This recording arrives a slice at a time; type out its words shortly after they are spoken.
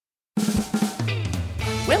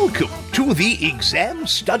Welcome to the Exam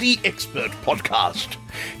Study Expert Podcast,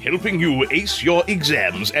 helping you ace your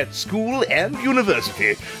exams at school and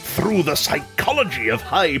university through the psychology of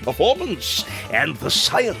high performance and the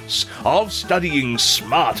science of studying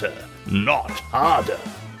smarter, not harder.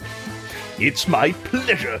 It's my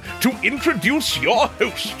pleasure to introduce your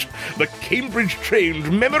host, the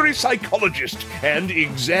Cambridge-trained memory psychologist and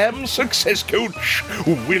exam success coach,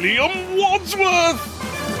 William Wadsworth.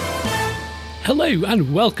 Hello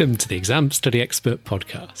and welcome to the Exam Study Expert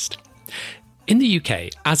Podcast. In the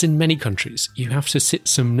UK, as in many countries, you have to sit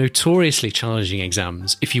some notoriously challenging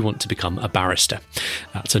exams if you want to become a barrister.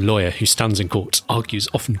 That's a lawyer who stands in court, argues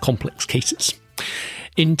often complex cases.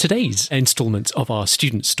 In today's instalment of our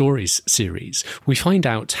Student Stories series, we find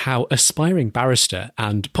out how aspiring barrister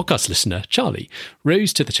and podcast listener Charlie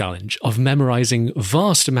rose to the challenge of memorising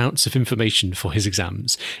vast amounts of information for his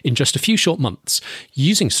exams in just a few short months,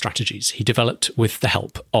 using strategies he developed with the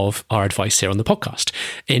help of our advice here on the podcast,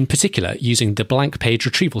 in particular using the blank page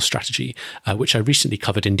retrieval strategy, which I recently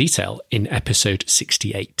covered in detail in episode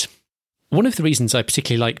 68. One of the reasons I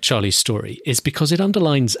particularly like Charlie's story is because it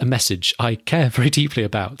underlines a message I care very deeply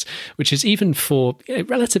about, which is even for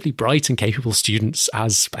relatively bright and capable students,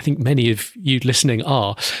 as I think many of you listening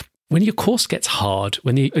are, when your course gets hard,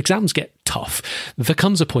 when the exams get tough, there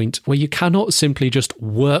comes a point where you cannot simply just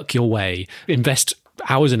work your way, invest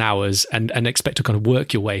hours and hours and expect to kind of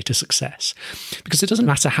work your way to success. Because it doesn't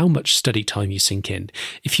matter how much study time you sink in.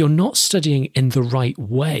 If you're not studying in the right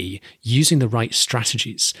way, using the right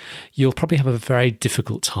strategies, you'll probably have a very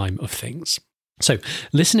difficult time of things. So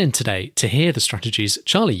listen in today to hear the strategies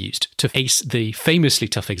Charlie used to ace the famously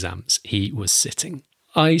tough exams he was sitting.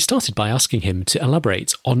 I started by asking him to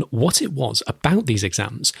elaborate on what it was about these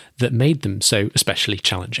exams that made them so especially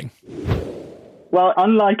challenging. Well,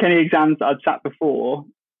 unlike any exams that I'd sat before,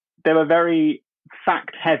 they were very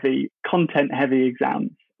fact-heavy, content-heavy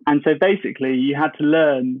exams. And so basically, you had to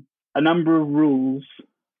learn a number of rules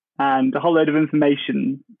and a whole load of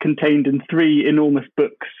information contained in three enormous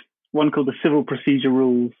books, one called the Civil Procedure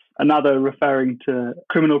Rules, another referring to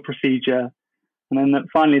criminal procedure, and then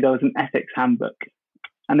finally there was an ethics handbook.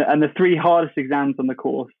 And the three hardest exams on the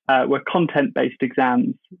course were content-based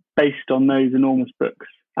exams based on those enormous books.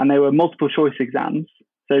 And they were multiple choice exams,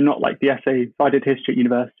 so not like the essay. I did history at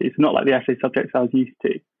university, so not like the essay subjects I was used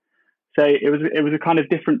to. So it was a kind of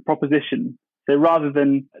different proposition. So rather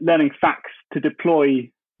than learning facts to deploy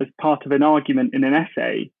as part of an argument in an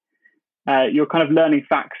essay, you're kind of learning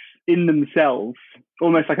facts in themselves,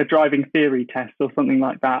 almost like a driving theory test or something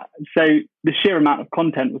like that. So the sheer amount of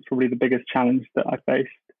content was probably the biggest challenge that I faced.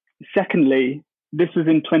 Secondly, this was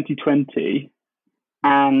in 2020.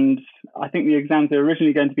 And I think the exams were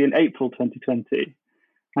originally going to be in April 2020.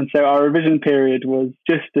 And so our revision period was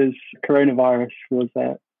just as coronavirus was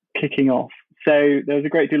kicking off. So there was a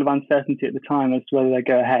great deal of uncertainty at the time as to whether they'd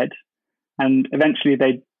go ahead. And eventually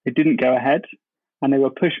they didn't go ahead, and they were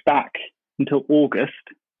pushed back until August.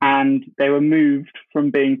 And they were moved from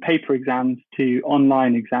being paper exams to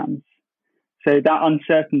online exams. So that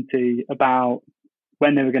uncertainty about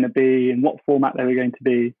when they were going to be and what format they were going to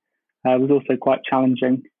be was also quite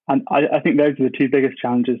challenging. And I think those are the two biggest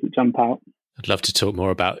challenges that jump out. I'd love to talk more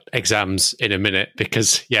about exams in a minute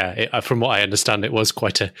because, from what I understand, it was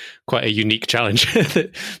quite a unique challenge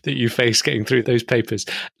that you faced getting through those papers.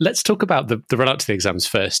 Let's talk about the run-up to the exams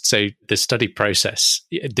first. So the study process,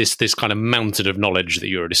 this kind of mountain of knowledge that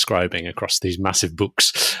you were describing across these massive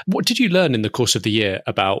books. What did you learn in the course of the year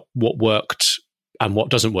about what worked and what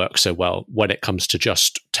doesn't work so well when it comes to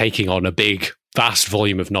just taking on a big, vast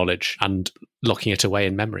volume of knowledge and locking it away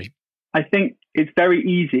in memory? I think it's very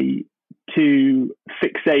easy to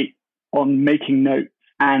fixate on making notes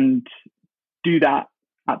and do that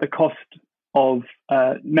at the cost of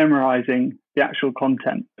memorizing the actual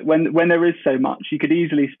content. When there is so much, you could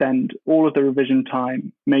easily spend all of the revision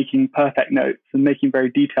time making perfect notes and making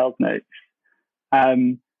very detailed notes,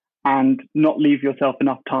 and not leave yourself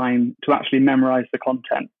enough time to actually memorize the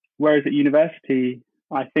content. Whereas at university,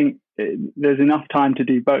 I think there's enough time to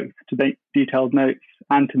do both, to make detailed notes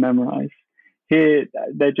and to memorize. Here,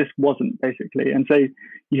 there just wasn't, basically. And so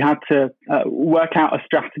you had to work out a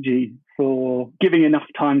strategy for giving enough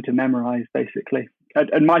time to memorize, basically.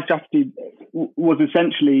 And my strategy was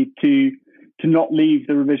essentially to not leave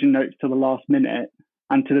the revision notes till the last minute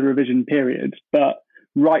and to the revision period, but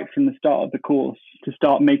right from the start of the course to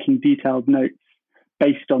start making detailed notes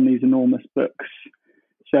based on these enormous books,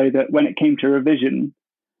 so that when it came to revision,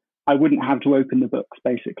 I wouldn't have to open the books,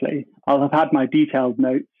 basically. I'll have had my detailed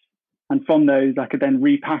notes, and from those I could then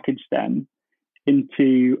repackage them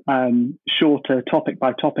into shorter topic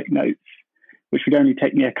by topic notes which would only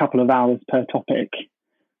take me a couple of hours per topic,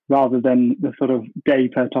 rather than the sort of day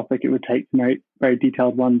per topic it would take to make very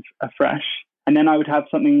detailed ones afresh. And then I would have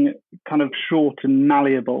something kind of short and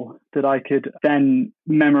malleable that I could then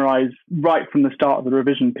memorize right from the start of the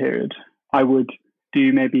revision period. I would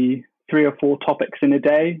do maybe 3 or 4 topics in a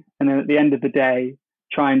day, and then at the end of the day,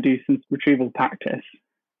 try and do some retrieval practice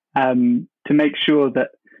to make sure that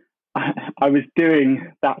I was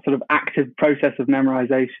doing that sort of active process of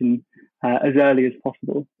memorization as early as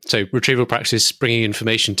possible. So retrieval practice, bringing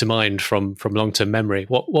information to mind from long-term memory.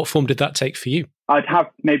 What form did that take for you? I'd have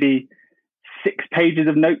maybe 6 pages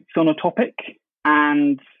of notes on a topic,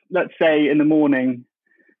 and let's say in the morning,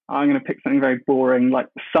 I'm going to pick something very boring like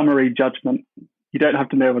summary judgment. You don't have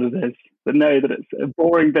to know what it is, but know that it's a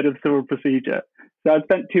boring bit of civil procedure. So I'd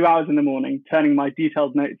spent 2 hours in the morning turning my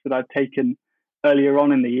detailed notes that I'd taken earlier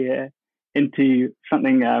on in the year into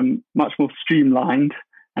something much more streamlined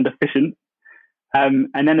and efficient. And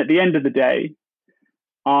then at the end of the day,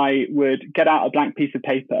 I would get out a blank piece of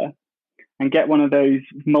paper and get one of those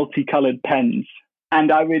multicolored pens.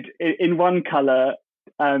 And I would, in one color,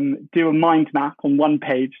 do a mind map on one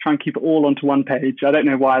page, try and keep it all onto one page. I don't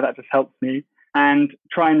know why, that just helps me. And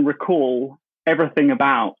try and recall everything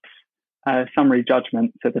about summary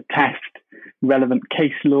judgment. So the test, relevant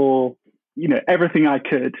case law, everything I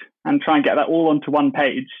could, and try and get that all onto one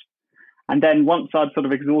page. And then once I'd sort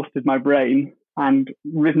of exhausted my brain and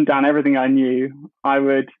written down everything I knew, I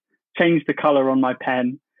would change the color on my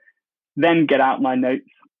pen, then get out my notes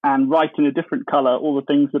and write in a different color all the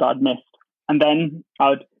things that I'd missed. And then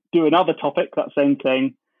I would do another topic, that same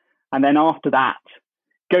thing. And then after that,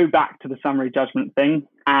 go back to the summary judgment thing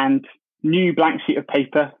and new blank sheet of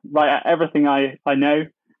paper, write out everything I know,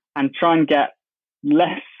 and try and get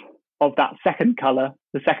less of that second color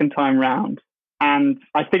the second time round. And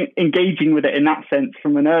I think engaging with it in that sense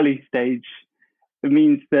from an early stage, it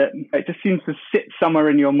means that it just seems to sit somewhere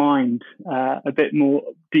in your mind a bit more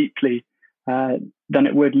deeply than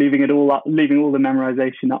it would leaving all the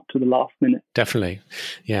memorization up to the last minute. Definitely.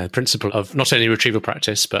 Yeah, the principle of not only retrieval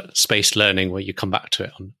practice, but spaced learning where you come back to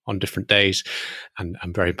it on different days. And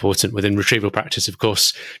very important within retrieval practice, of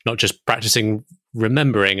course, not just practicing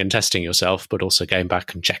remembering and testing yourself, but also going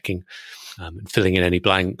back and checking and filling in any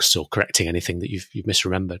blanks or correcting anything that you've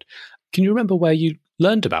misremembered. Can you remember where you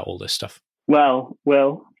learned about all this stuff? Well,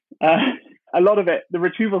 a lot of it, the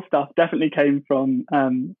retrieval stuff definitely came from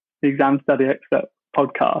the Exam Study Expert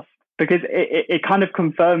podcast, because it kind of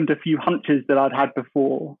confirmed a few hunches that I'd had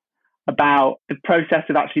before about the process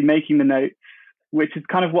of actually making the notes, which is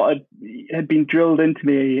kind of what had been drilled into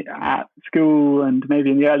me at school and maybe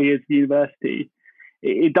in the early years of university.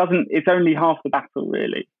 It's only half the battle,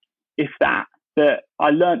 really, if that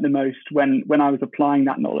I learned the most when I was applying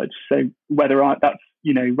that knowledge. So whether that's,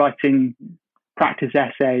 writing practice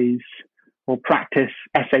essays or practice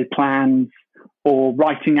essay plans, or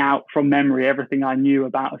writing out from memory everything I knew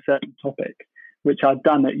about a certain topic, which I'd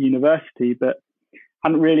done at university, but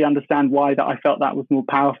hadn't really understand why that I felt that was more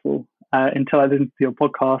powerful until I listened to your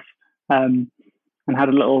podcast and had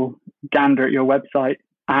a little gander at your website.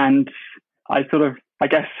 And I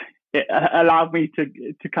guess it allowed me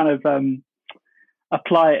to kind of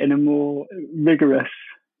apply it in a more rigorous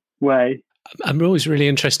way. I'm always really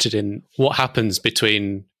interested in what happens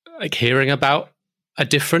between hearing about a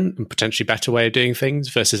different and potentially better way of doing things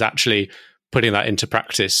versus actually putting that into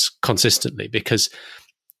practice consistently, because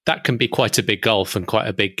that can be quite a big gulf and quite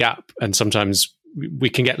a big gap. And sometimes we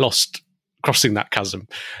can get lost crossing that chasm.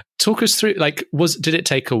 Talk us through, did it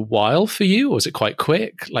take a while for you, or was it quite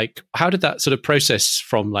quick? How did that sort of process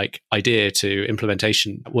from idea to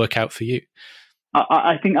implementation work out for you?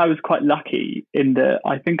 I think I was quite lucky in that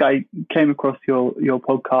I think I came across your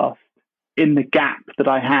podcast in the gap that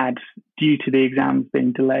I had due to the exams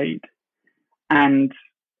being delayed. And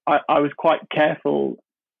I was quite careful.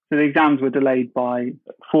 So the exams were delayed by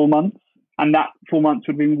 4 months, and that 4 months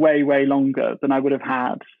would have been way, way longer than I would have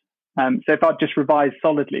had. So if I'd just revised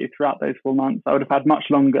solidly throughout those 4 months, I would have had much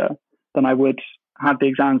longer than I would had the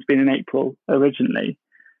exams been in April originally.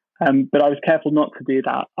 But I was careful not to do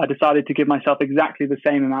that. I decided to give myself exactly the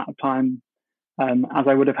same amount of time as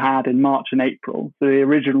I would have had in March and April, so the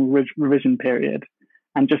original revision period,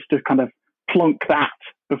 and just to kind of plonk that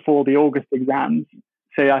before the August exams.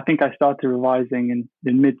 So I think I started revising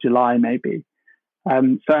in mid-July maybe.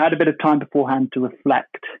 So I had a bit of time beforehand to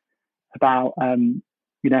reflect about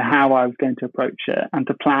how I was going to approach it and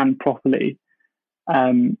to plan properly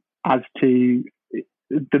as to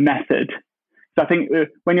the method. So I think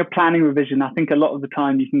when you're planning revision, I think a lot of the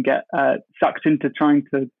time you can get sucked into trying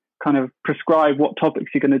to kind of prescribe what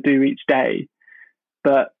topics you're going to do each day.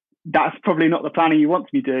 But that's probably not the planning you want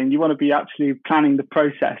to be doing. You want to be actually planning the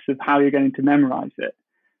process of how you're going to memorize it.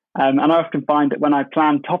 And I often find that when I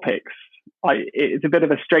plan topics, it's a bit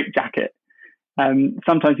of a straitjacket.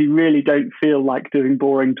 Sometimes you really don't feel like doing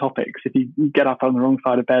boring topics if you get up on the wrong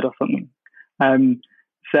side of bed or something.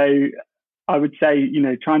 So I would say,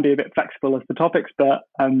 try and be a bit flexible as to topics, but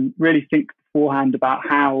really think beforehand about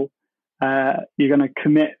how you're going to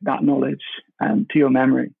commit that knowledge to your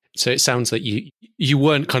memory. So it sounds like you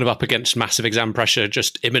weren't kind of up against massive exam pressure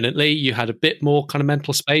just imminently. You had a bit more kind of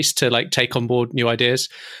mental space to like take on board new ideas.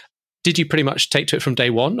 Did you pretty much take to it from day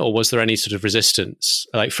one, or was there any sort of resistance?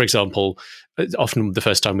 Like, for example, often the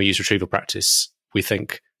first time we use retrieval practice, we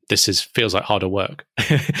think this feels like harder work.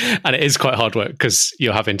 And it is quite hard work because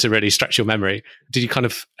you're having to really stretch your memory. Did you kind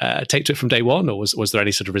of take to it from day one, or was there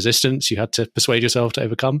any sort of resistance you had to persuade yourself to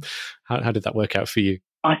overcome? How did that work out for you?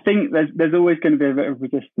 I think there's always going to be a bit of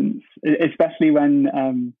resistance, especially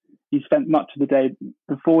when you spent much of the day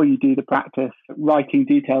before you do the practice writing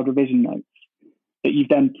detailed revision notes that you've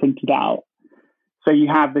then printed out. So you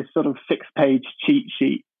have this sort of 6-page cheat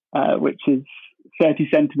sheet, which is 30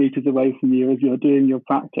 centimeters away from you as you're doing your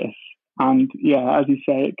practice. And yeah, as you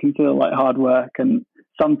say, it can feel like hard work. And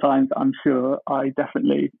sometimes I'm sure I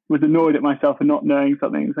definitely was annoyed at myself for not knowing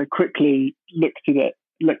something. So I quickly looked to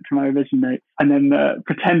my revision notes and then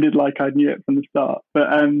pretended like I knew it from the start. But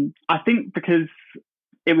I think because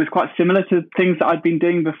it was quite similar to things that I'd been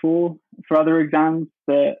doing before for other exams,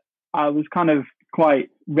 that I was kind of quite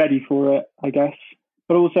ready for it, I guess.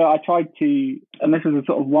 But also I tried to, and this is a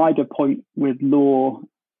sort of wider point with law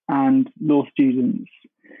and law students,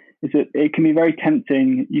 is that it can be very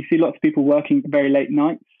tempting. You see lots of people working very late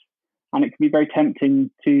nights, and it can be very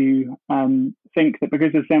tempting to think that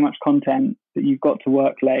because there's so much content that you've got to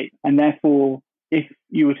work late. And therefore, if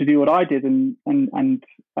you were to do what I did and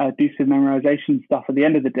do some memorization stuff at the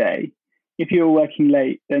end of the day, if you were working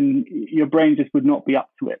late, then your brain just would not be up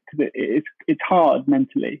to it because it's hard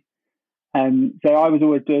mentally. So I was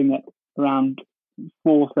always doing it around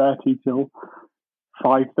 4:30 till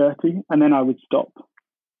 5:30, and then I would stop.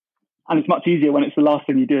 And it's much easier when it's the last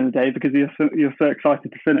thing you do in the day because you're so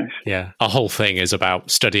excited to finish. Yeah. Our whole thing is about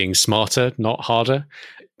studying smarter, not harder,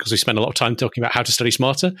 because we spend a lot of time talking about how to study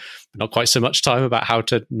smarter, but not quite so much time about how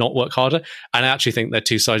to not work harder. And I actually think they're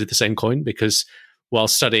two sides of the same coin, because while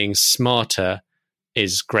studying smarter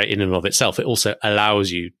is great in and of itself, it also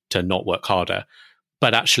allows you to not work harder.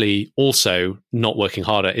 But actually also not working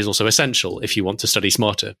harder is also essential if you want to study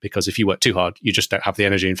smarter, because if you work too hard, you just don't have the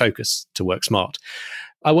energy and focus to work smart.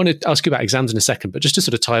 I want to ask you about exams in a second, but just to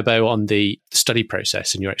sort of tie a bow on the study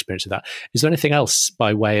process and your experience of that, is there anything else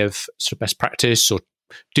by way of sort of best practice or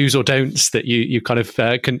do's or don'ts that you kind of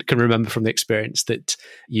can remember from the experience that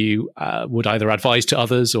you would either advise to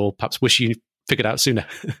others or perhaps wish you figured out sooner?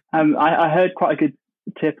 I heard quite a good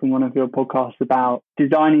tip on one of your podcasts about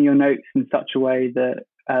designing your notes in such a way that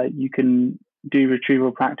you can do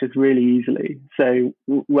retrieval practice really easily. So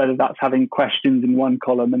whether that's having questions in one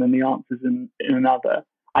column and then the answers in another.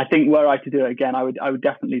 I think were I to do it again, I would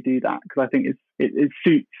definitely do that, because I think it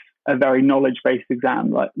suits a very knowledge-based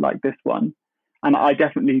exam like this one. And I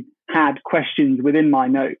definitely had questions within my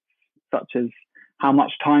notes, such as how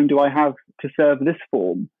much time do I have to serve this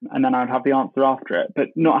form? And then I'd have the answer after it. But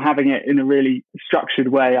not having it in a really structured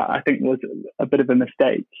way, I think was a bit of a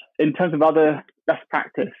mistake. In terms of other best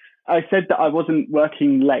practice, I said that I wasn't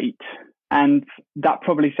working late, and that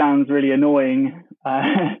probably sounds really annoying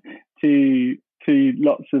to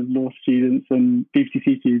lots of law students and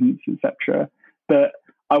PPTC students, etc. But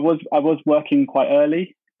I was working quite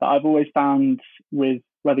early. But I've always found with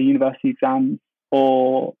whether university exams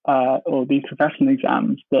or these professional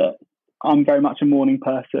exams that I'm very much a morning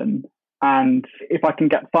person, and if I can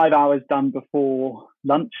get 5 hours done before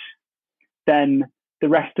lunch, then the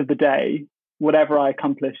rest of the day, whatever I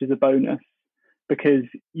accomplish is a bonus, because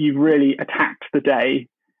you've really attacked the day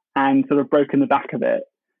and sort of broken the back of it.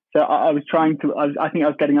 So I think I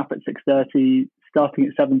was getting up at 6:30, starting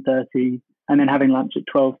at 7:30, and then having lunch at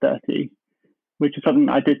 12:30, which is something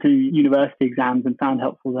I did through university exams and found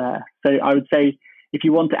helpful there. So I would say, if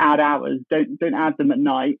you want to add hours, don't add them at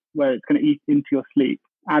night where it's going to eat into your sleep.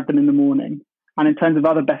 Add them in the morning. And in terms of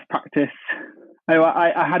other best practice,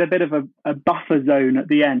 I had a bit of a buffer zone at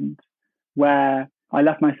the end where I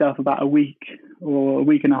left myself about a week or a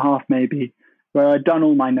week and a half maybe, where I'd done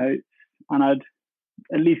all my notes and I'd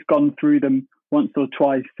at least gone through them once or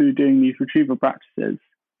twice through doing these retrieval practices.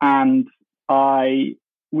 And I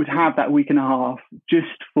would have that week and a half just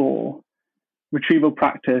for retrieval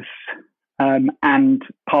practice and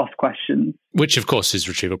past questions. Which, of course, is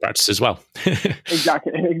retrieval practice as well.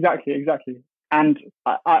 Exactly. And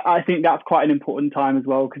I think that's quite an important time as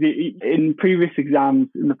well, because in previous exams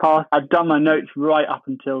in the past, I'd done my notes right up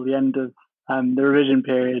until the end of the revision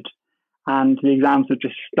period, and the exams would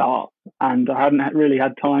just start, and I hadn't really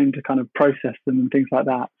had time to kind of process them and things like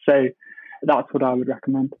that. So that's what I would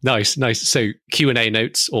recommend. Nice. So Q&A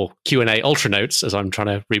notes, or Q&A ultra notes, as I'm trying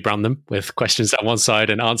to rebrand them, with questions down one side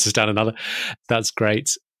and answers down another. That's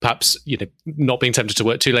great. Perhaps, not being tempted to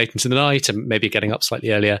work too late into the night and maybe getting up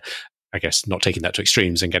slightly earlier. I guess not taking that to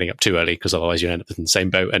extremes and getting up too early, because otherwise you end up in the same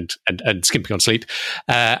boat and skimping on sleep.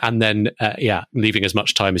 And then, leaving as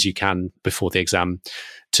much time as you can before the exam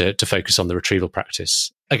to focus on the retrieval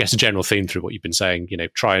practice. I guess a general theme through what you've been saying,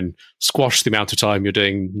 try and squash the amount of time you're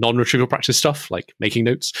doing non-retrieval practice stuff, like making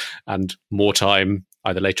notes, and more time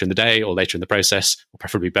either later in the day or later in the process, or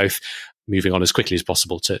preferably both, moving on as quickly as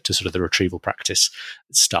possible to sort of the retrieval practice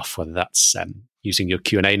stuff, whether that's using your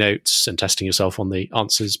Q&A notes and testing yourself on the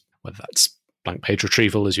answers, whether that's blank page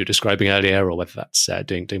retrieval, as you were describing earlier, or whether that's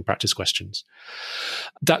doing practice questions.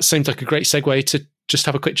 That seems like a great segue to just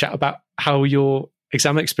have a quick chat about how your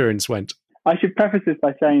exam experience went. I should preface this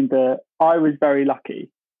by saying that I was very lucky.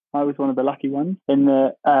 I was one of the lucky ones in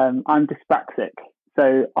that I'm dyspraxic.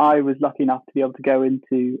 So I was lucky enough to be able to go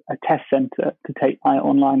into a test centre to take my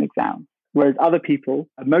online exam. Whereas other people,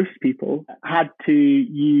 most people, had to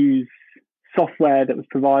use software that was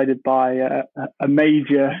provided by a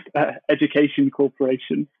major education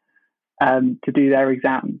corporation to do their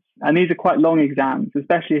exams. And these are quite long exams,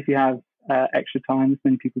 especially if you have extra time, as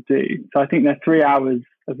many people do. So I think they're 3 hours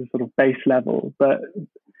as a sort of base level. But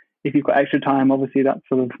if you've got extra time, obviously that's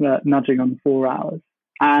sort of nudging on the 4 hours.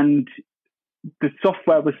 And the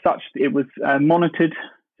software was such, it was monitored.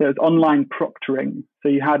 So it was online proctoring. So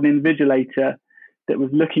you had an invigilator that was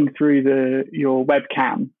looking through your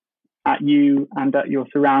webcam at you and at your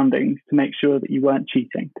surroundings to make sure that you weren't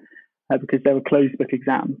cheating, because they were closed book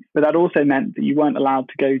exams. But that also meant that you weren't allowed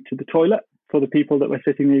to go to the toilet for the people that were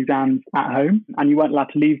sitting the exams at home, and you weren't allowed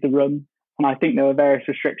to leave the room. And I think there were various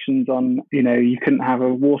restrictions on, you couldn't have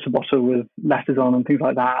a water bottle with letters on and things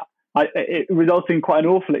like that. It resulted in quite an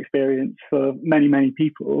awful experience for many, many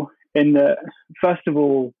people, in that, first of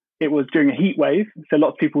all, it was during a heat wave. So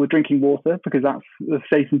lots of people were drinking water because that's the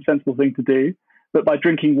safe and sensible thing to do. But by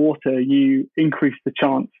drinking water, you increase the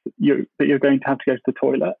chance that you're going to have to go to the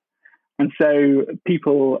toilet. And so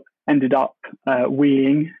people ended up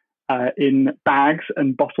weeing in bags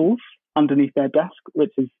and bottles underneath their desk,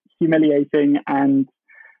 which is humiliating and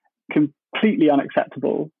completely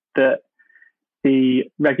unacceptable that the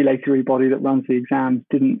regulatory body that runs the exams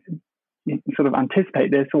didn't sort of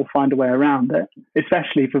anticipate this or find a way around it,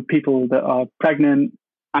 especially for people that are pregnant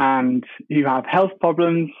and who have health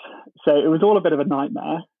problems. So it was all a bit of a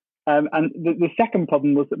nightmare. And the second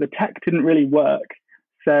problem was that the tech didn't really work.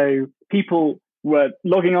 So people were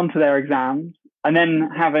logging onto their exams and then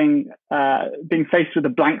being faced with a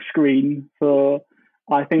blank screen for,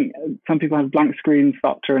 I think some people have blank screens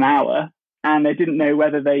for up to an hour, and they didn't know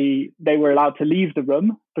whether they were allowed to leave the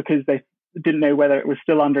room, because they didn't know whether it was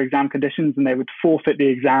still under exam conditions, and they would forfeit the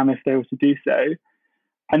exam if they were to do so.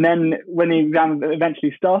 And then when the exam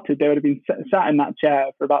eventually started, they would have been sat in that chair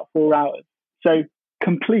for about 4 hours. So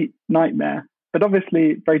complete nightmare, but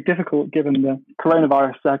obviously very difficult given the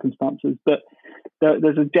coronavirus circumstances. But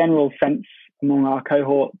there's a general sense among our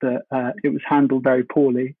cohort that it was handled very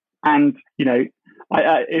poorly. And,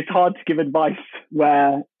 it's hard to give advice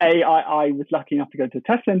where I was lucky enough to go to a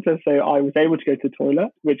test centre, so I was able to go to the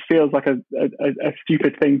toilet, which feels like a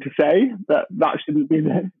stupid thing to say, but that shouldn't be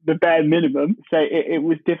the bare minimum. So it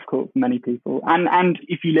was difficult for many people. And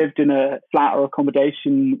if you lived in a flat or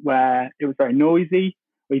accommodation where it was very noisy,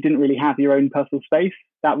 where you didn't really have your own personal space,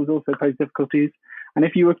 that was also posed difficulties. And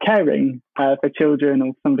if you were caring for children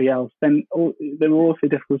or somebody else, then there were also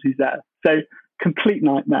difficulties there. So complete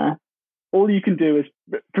nightmare. All you can do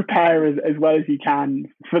is prepare as well as you can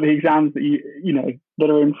for the exams that that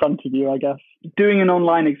are in front of you, I guess. Doing an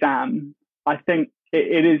online exam, I think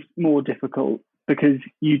it is more difficult because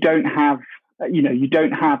you don't have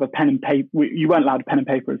a pen and paper. You weren't allowed a pen and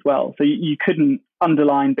paper as well. So you couldn't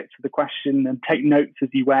underline bits of the question and take notes as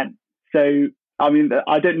you went. So,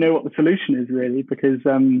 I don't know what the solution is really, because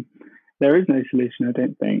there is no solution, I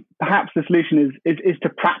don't think. Perhaps the solution is to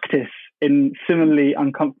practice in similarly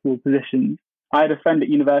uncomfortable positions. I had a friend at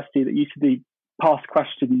university that used to do past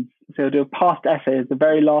questions. So do a past essay as the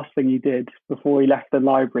very last thing he did before he left the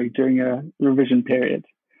library during a revision period.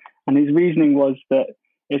 And his reasoning was that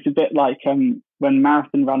it's a bit like when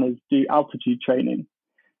marathon runners do altitude training,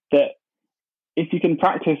 that if you can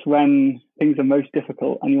practice when things are most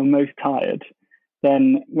difficult and you're most tired,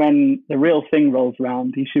 then when the real thing rolls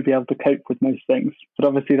around, you should be able to cope with most things. But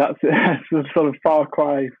obviously that's a sort of far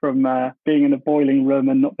cry from being in a boiling room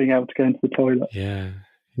and not being able to go into the toilet. Yeah.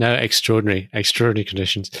 No, extraordinary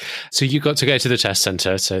conditions. So you got to go to the test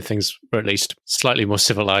centre, so things were at least slightly more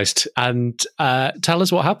civilised. And tell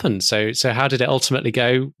us what happened. So how did it ultimately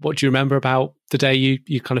go? What do you remember about the day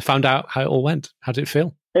you kind of found out how it all went? How did it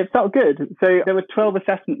feel? It felt good. So there were 12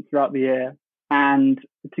 assessments throughout the year. And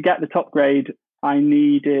to get the top grade, I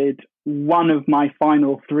needed one of my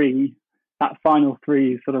final three. That final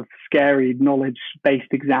three sort of scary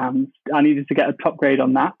knowledge-based exams. I needed to get a top grade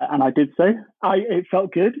on that, and I did so. It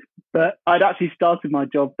felt good, but I'd actually started my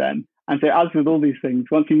job then. And so as with all these things,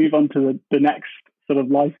 once you move on to the next sort of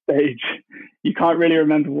life stage, you can't really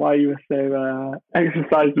remember why you were so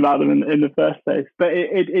exercised about them in the first place. But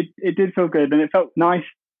it did feel good, and it felt nice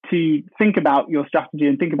to think about your strategy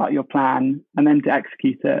and think about your plan and then to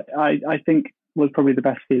execute it. I think was probably the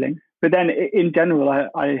best feeling. But then in general,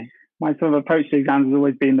 my sort of approach to exams has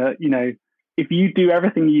always been that, if you do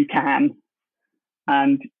everything you can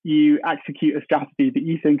and you execute a strategy that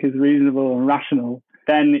you think is reasonable and rational,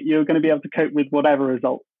 then you're going to be able to cope with whatever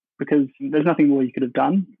result, because there's nothing more you could have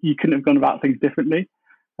done. You couldn't have gone about things differently.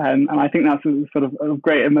 And I think that's a sort of a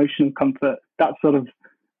great emotional comfort. That sort of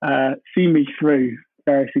seen me through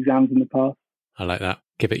various exams in the past. I like that.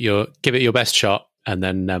 Give it your best shot, and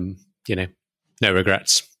then no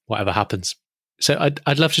regrets, whatever happens. So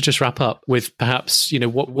I'd love to just wrap up with perhaps,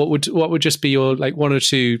 what would just be your like one or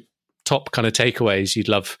two top kind of takeaways you'd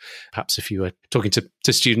love, perhaps if you were talking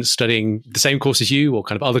to students studying the same course as you or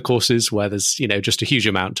kind of other courses where there's, just a huge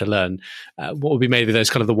amount to learn. What would be maybe those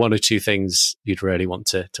kind of the one or two things you'd really want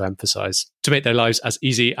to emphasize to make their lives as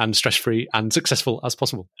easy and stress-free and successful as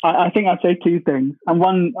possible? I think I'd say two things. And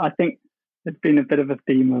one, I think it's been a bit of a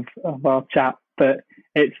theme of our chat, but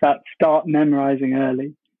it's that start memorizing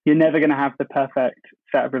early. You're never going to have the perfect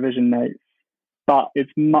set of revision notes, but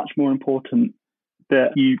it's much more important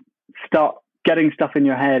that you start getting stuff in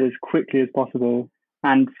your head as quickly as possible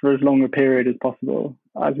and for as long a period as possible,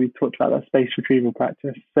 as we talked about that spaced retrieval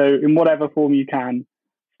practice. So in whatever form you can,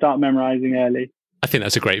 start memorizing early. I think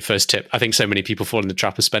that's a great first tip. I think so many people fall in the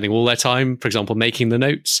trap of spending all their time, for example, making the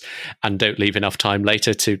notes, and don't leave enough time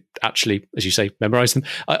later to actually, as you say, memorize them.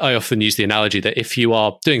 I often use the analogy that if you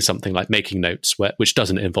are doing something like making notes, which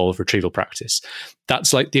doesn't involve retrieval practice,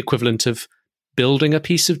 that's like the equivalent of building a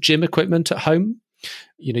piece of gym equipment at home.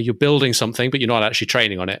 You're building something, but you're not actually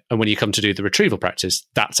training on it. And when you come to do the retrieval practice,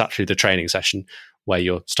 that's actually the training session where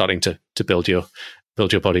you're starting to build your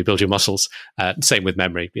body, build your muscles. Same with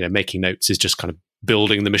memory. Making notes is just kind of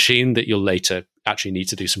building the machine that you'll later actually need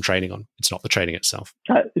to do some training on. It's not the training itself.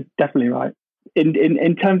 That is definitely right.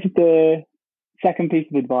 In terms of the second piece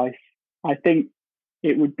of advice, I think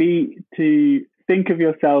it would be to think of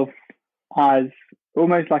yourself as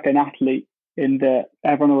almost like an athlete, in that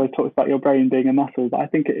everyone always talks about your brain being a muscle, but I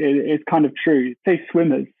think it's kind of true. Say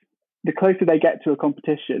swimmers, the closer they get to a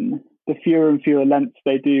competition, the fewer and fewer lengths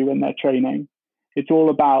they do when they're training. It's all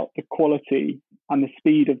about the quality and the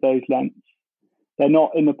speed of those lengths. They're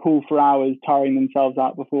not in the pool for hours tiring themselves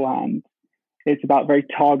out beforehand. It's about very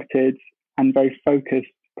targeted and very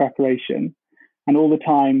focused preparation, and all the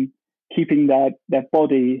time keeping their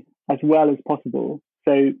body as well as possible.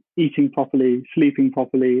 So eating properly, sleeping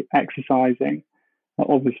properly, exercising,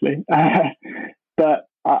 obviously. But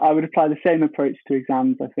I would apply the same approach to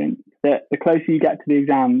exams, I think. That the closer you get to the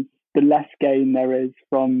exams, the less gain there is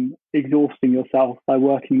from exhausting yourself by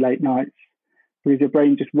working late nights, because your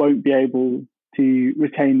brain just won't be able to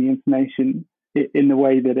retain the information in the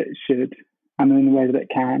way that it should and in the way that it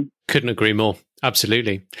can. Couldn't agree more.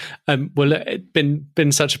 Absolutely. Well, it's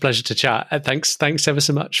been such a pleasure to chat. Thanks ever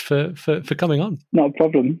so much for coming on. Not a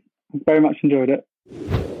problem. I very much enjoyed it.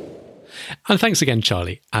 And thanks again,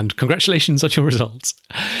 Charlie, and congratulations on your results.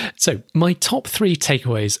 So, my top 3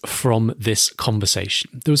 takeaways from this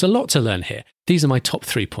conversation. There was a lot to learn here. These are my top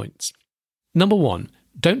 3 points. Number 1,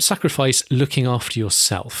 don't sacrifice looking after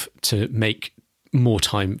yourself to make more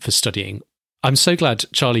time for studying. I'm so glad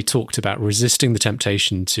Charlie talked about resisting the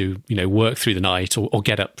temptation to, work through the night or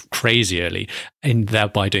get up crazy early, and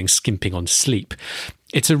thereby doing skimping on sleep.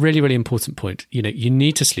 It's a really, really important point. You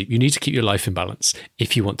need to sleep. You need to keep your life in balance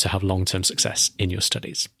if you want to have long-term success in your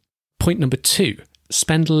studies. Point number 2,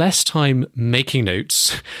 spend less time making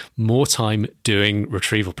notes, more time doing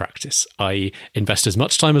retrieval practice, i.e. invest as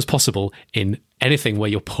much time as possible in anything where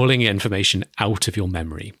you're pulling information out of your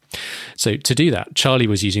memory. So to do that, Charlie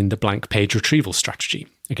was using the blank page retrieval strategy.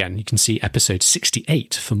 Again, you can see episode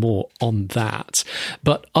 68 for more on that.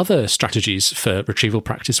 But other strategies for retrieval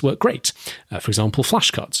practice work great. For example,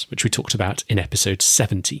 flashcards, which we talked about in episode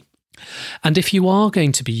 70. And if you are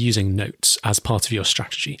going to be using notes as part of your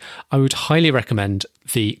strategy, I would highly recommend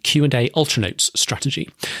the Q&A Ultra Notes strategy,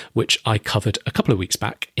 which I covered a couple of weeks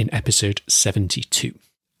back in episode 72.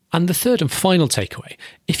 And the third and final takeaway,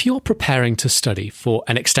 if you're preparing to study for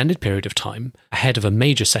an extended period of time ahead of a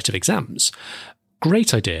major set of exams,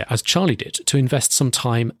 great idea, as Charlie did, to invest some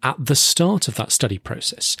time at the start of that study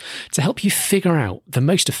process to help you figure out the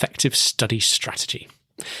most effective study strategy.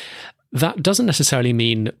 That doesn't necessarily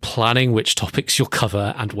mean planning which topics you'll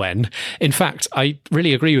cover and when. In fact, I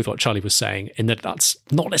really agree with what Charlie was saying in that that's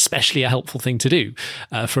not especially a helpful thing to do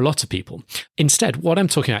for a lot of people. Instead, what I'm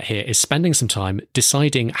talking about here is spending some time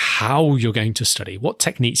deciding how you're going to study, what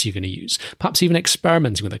techniques you're going to use, perhaps even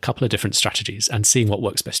experimenting with a couple of different strategies and seeing what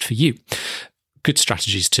works best for you. Good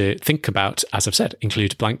strategies to think about, as I've said,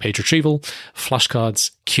 include blank page retrieval,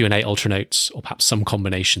 flashcards, Q&A Ultra Notes, or perhaps some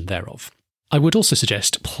combination thereof. I would also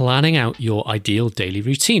suggest planning out your ideal daily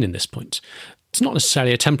routine in this point. It's not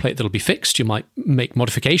necessarily a template that'll be fixed. You might make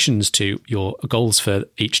modifications to your goals for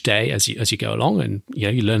each day as you go along, and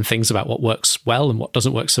you learn things about what works well and what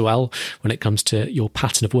doesn't work so well when it comes to your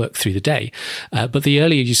pattern of work through the day. But the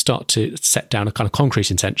earlier you start to set down a kind of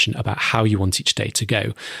concrete intention about how you want each day to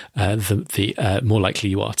go, the more likely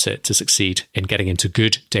you are to succeed in getting into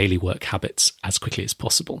good daily work habits as quickly as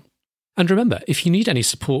possible. And remember, if you need any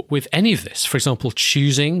support with any of this, for example,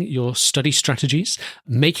 choosing your study strategies,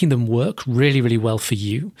 making them work really, really well for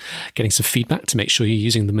you, getting some feedback to make sure you're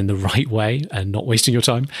using them in the right way and not wasting your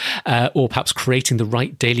time, or perhaps creating the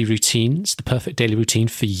right daily routines, the perfect daily routine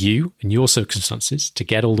for you and your circumstances to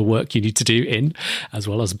get all the work you need to do in, as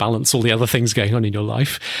well as balance all the other things going on in your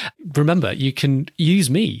life. Remember, you can use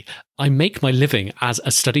me. I make my living as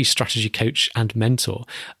a study strategy coach and mentor,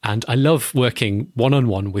 and I love working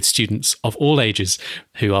one-on-one with students of all ages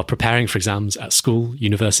who are preparing for exams at school,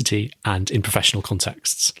 university, and in professional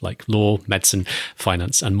contexts like law, medicine,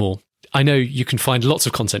 finance, and more. I know you can find lots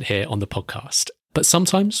of content here on the podcast, but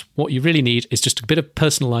sometimes what you really need is just a bit of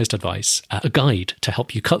personalized advice, a guide to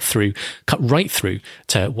help you cut right through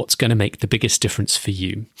to what's going to make the biggest difference for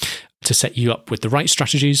you, to set you up with the right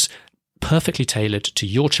strategies, perfectly tailored to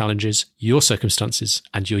your challenges, your circumstances,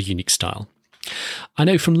 and your unique style. I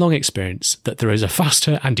know from long experience that there is a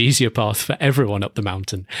faster and easier path for everyone up the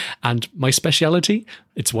mountain, and my speciality,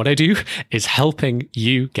 it's what I do, is helping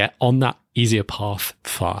you get on that easier path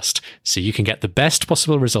fast so you can get the best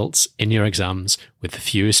possible results in your exams with the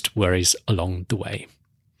fewest worries along the way.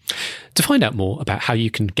 To find out more about how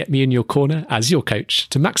you can get me in your corner as your coach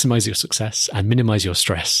to maximize your success and minimize your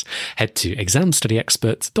stress, head to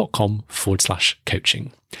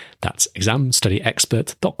examstudyexpert.com/coaching. That's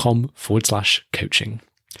examstudyexpert.com/coaching.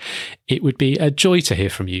 It would be a joy to hear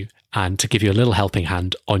from you and to give you a little helping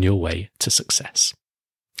hand on your way to success.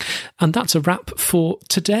 And that's a wrap for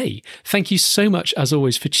today. Thank you so much, as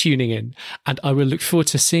always, for tuning in. And I will look forward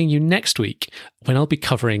to seeing you next week when I'll be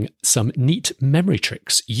covering some neat memory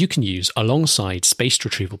tricks you can use alongside spaced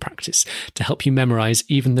retrieval practice to help you memorize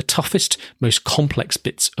even the toughest, most complex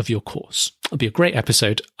bits of your course. It'll be a great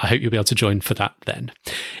episode. I hope you'll be able to join for that then.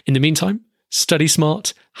 In the meantime, study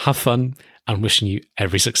smart, have fun, and wishing you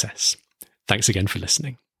every success. Thanks again for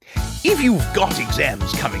listening. If you've got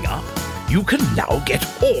exams coming up, you can now get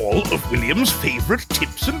all of William's favourite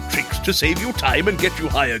tips and tricks to save you time and get you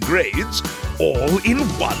higher grades, all in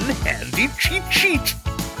one handy cheat sheet.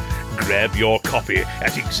 Grab your copy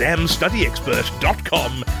at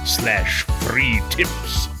examstudyexpert.com/free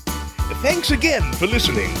tips. Thanks again for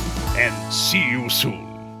listening, and see you soon.